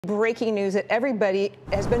Breaking news that everybody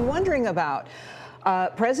has been wondering about.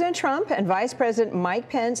 President Trump and Vice President Mike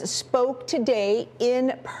Pence spoke today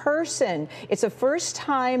in person. It's the first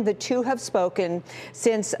time the two have spoken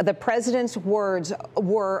since the president's words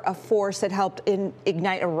were a force that helped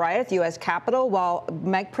ignite a riot at the U.S. Capitol while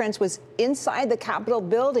Mike Pence was inside the Capitol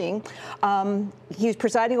building. He was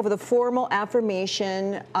presiding over the formal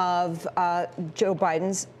affirmation of Joe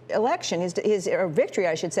Biden's election, his victory,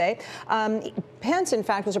 I should say. Pence, in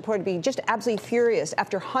fact, was reported to be just absolutely furious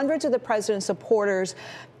after hundreds of the president's supporters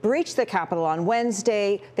breached the Capitol on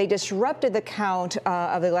Wednesday. They disrupted the count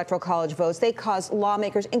of the Electoral College votes. They caused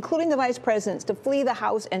lawmakers, including the vice presidents, to flee the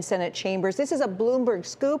House and Senate chambers. This is a Bloomberg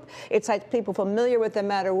scoop. It's like people familiar with the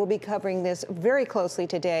matter. We'll be covering this very closely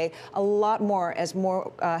today. A lot more as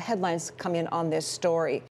more headlines come in on this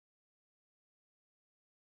story.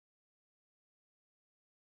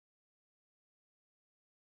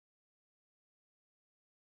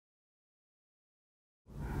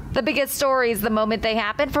 The biggest stories the moment they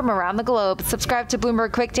happen from around the globe. Subscribe to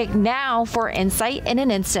Bloomberg Quick Take now for insight in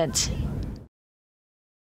an instant.